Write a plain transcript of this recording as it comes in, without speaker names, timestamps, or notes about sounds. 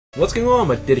What's going on,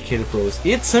 my dedicated bros?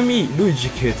 It's me,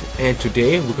 Luigikid, and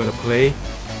today we're gonna play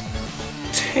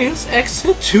Tails.exe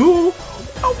 2.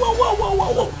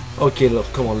 Whoa. Okay,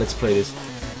 look, come on, let's play this.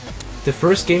 The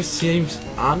first game seems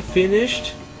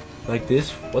unfinished, like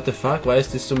this. What the fuck? Why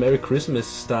is this so Merry Christmas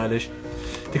stylish?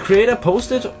 The creator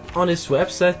posted on his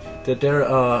website that there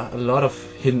are a lot of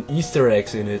hidden Easter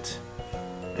eggs in it,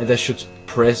 and I should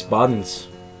press buttons.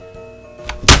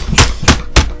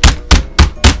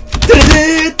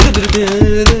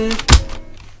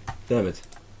 Damn it.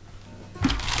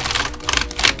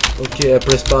 Okay, I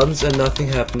pressed buttons and nothing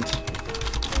happened.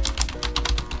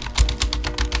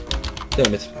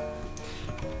 Damn it.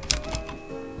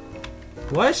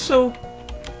 Why so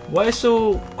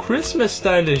Christmas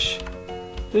stylish?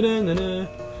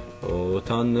 Oh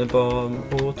Tannenbaum,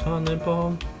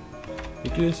 I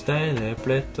grünsteine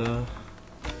Blätter.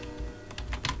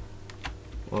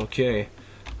 Okay.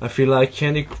 I feel like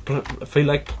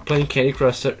playing Candy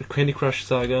Crush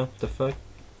Saga. The fuck?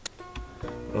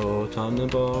 Oh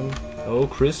Tannenbaum. Oh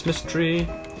Christmas tree.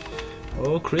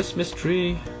 Oh Christmas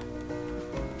tree.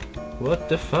 What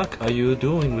the fuck are you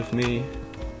doing with me?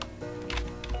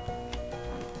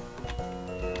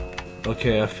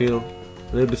 Okay, I feel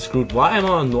a little bit screwed. Why am I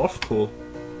on North Pole?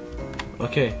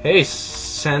 Okay, hey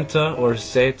Santa or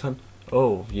Satan.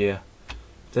 Oh yeah,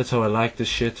 that's how I like this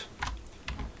shit.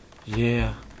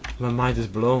 Yeah. My mind is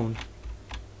blown.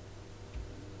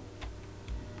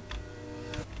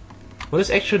 What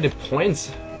is actually the points?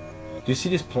 Do you see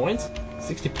these points?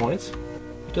 60 points?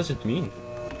 What does it mean?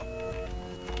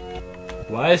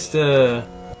 Why is the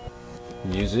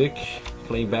music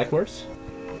playing backwards?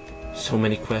 So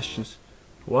many questions.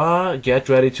 Well, get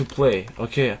ready to play.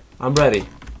 Okay, I'm ready.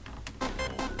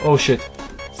 Oh shit.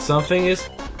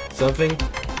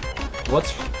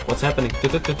 What's happening?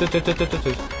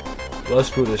 Well,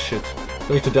 screw this shit. I'm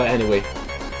going to die anyway.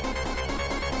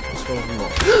 What's going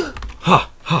on? Ha!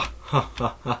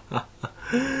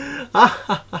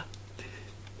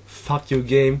 Fuck you,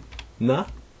 game. Nah?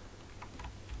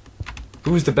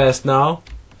 Who's the best now?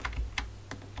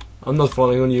 I'm not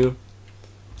falling on you.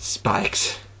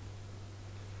 Spikes.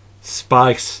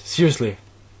 Seriously.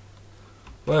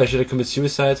 Well, should I commit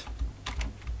suicide?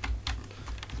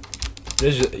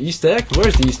 There's an Easter egg?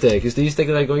 Where's the Easter egg? Is the Easter egg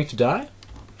that I'm going to die?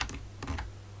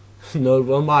 Not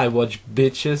on my watch,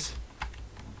 bitches.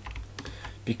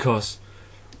 Because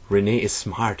Renee is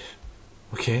smart.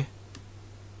 Okay?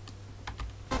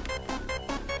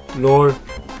 Lord.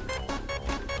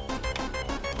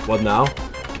 What now?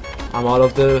 I'm out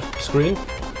of the screen?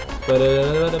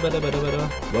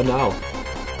 What now?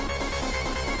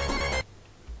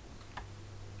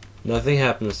 Nothing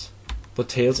happens. But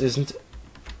Tails isn't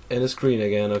in the screen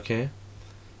again, okay?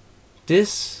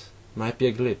 This might be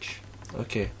a glitch.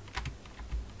 Okay.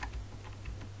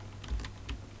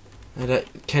 And I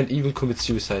can't even commit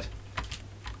suicide.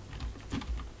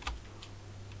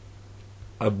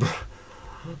 I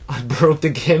broke the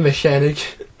game mechanic.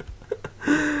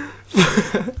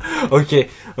 okay,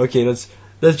 let's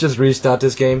just restart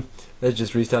this game.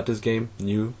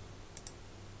 New.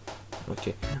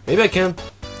 Okay. Maybe I can.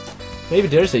 Maybe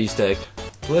there's a Easter egg.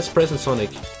 Let's press on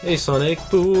Sonic. Hey Sonic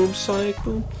boom.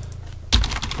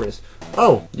 Press.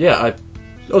 Oh yeah,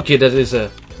 okay, that's the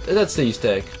Easter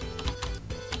egg.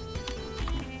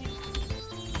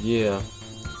 Yeah.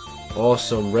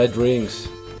 Awesome, red rings.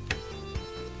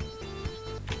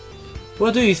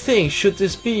 What do you think? Should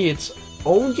this be its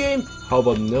own game? How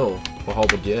about no? Or how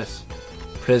about yes?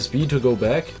 Press B to go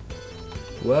back?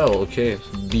 Well, okay,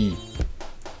 B.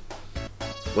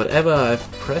 Whatever I've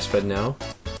pressed right now,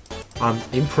 I'm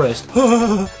impressed.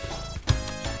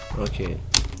 Okay.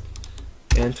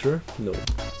 Enter? No.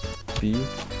 B.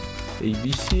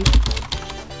 ABC.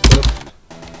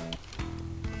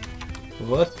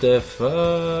 What the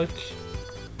fuck?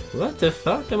 What the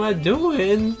fuck am I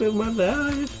doing with my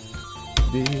life?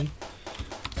 B.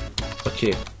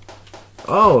 Okay.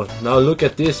 Oh, now look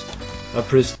at this. I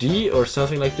press D or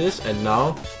something like this, and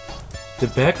now the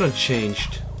background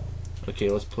changed. Okay,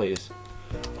 let's play this.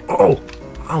 Oh,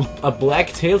 I'm a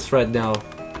black Tails right now.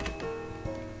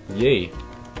 Yay.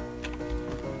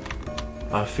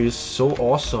 I feel so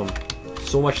awesome.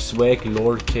 So much swag,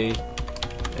 Lord K.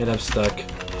 And I'm stuck.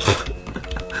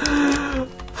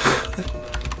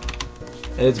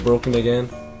 And it's broken again.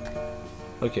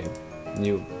 Okay,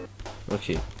 new.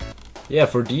 Okay, yeah.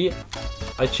 For D,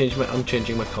 I'm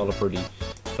changing my color for D.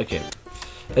 Okay,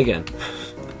 again.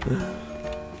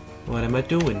 What am I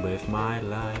doing with my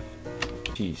life?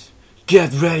 Jeez.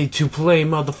 Get ready to play,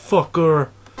 motherfucker.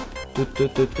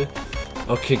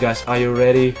 Okay, guys, are you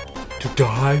ready to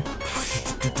die?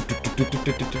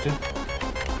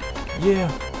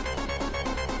 Yeah.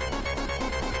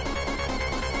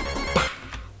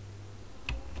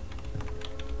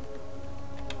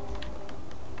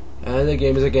 And the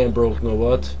game is again broken, or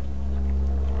what?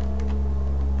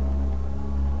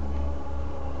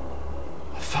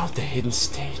 I found the hidden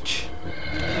stage.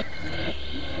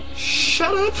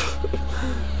 Shut up!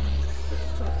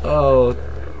 Oh,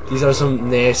 these are some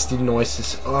nasty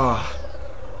noises. Ah.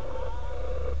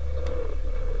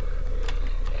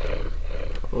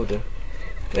 Oh dear.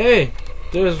 Hey!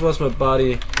 There was my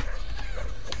body.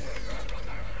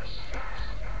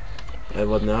 And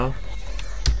what now?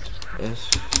 Yes.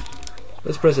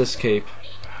 Let's press escape.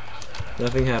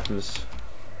 Nothing happens.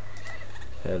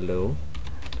 Hello?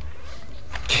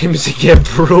 Game is again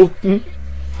broken.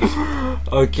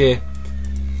 Okay.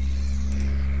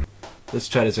 Let's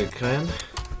try this again.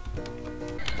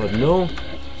 But no.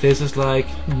 This is like,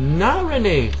 nah,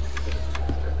 Renee.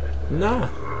 Nah.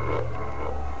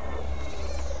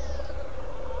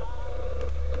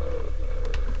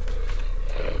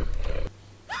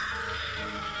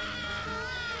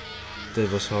 That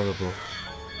was horrible.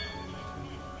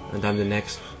 And I'm the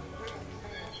next.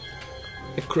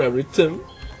 I grabbed him.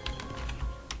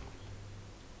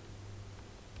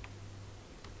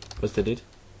 Was that it?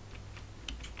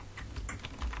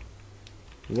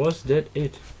 Was that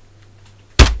it?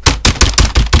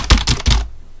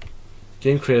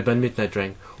 Game created by Midnight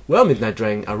Dragon. Well, Midnight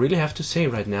Dragon, I really have to say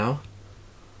right now,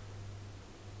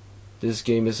 this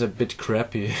game is a bit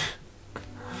crappy.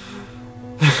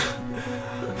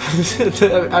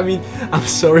 I mean, I'm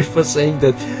sorry for saying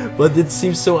that, but it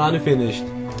seems so unfinished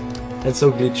and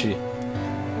so glitchy.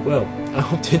 Well, I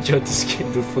hope you enjoyed this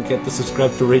game. Don't forget to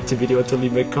subscribe, to rate the video, and to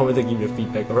leave me a comment and give me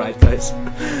feedback. Alright guys,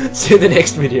 see you in the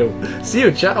next video. See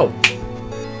you, ciao!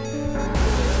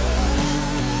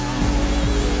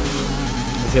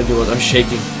 I tell you what, I'm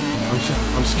shaking.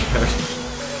 I'm scared.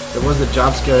 There wasn't a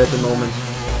jump scare at the moment.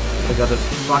 I got a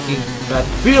fucking bad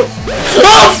feel.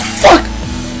 Oh fuck!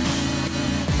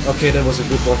 Okay, that was a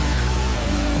good one.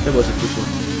 That was a good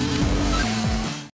one.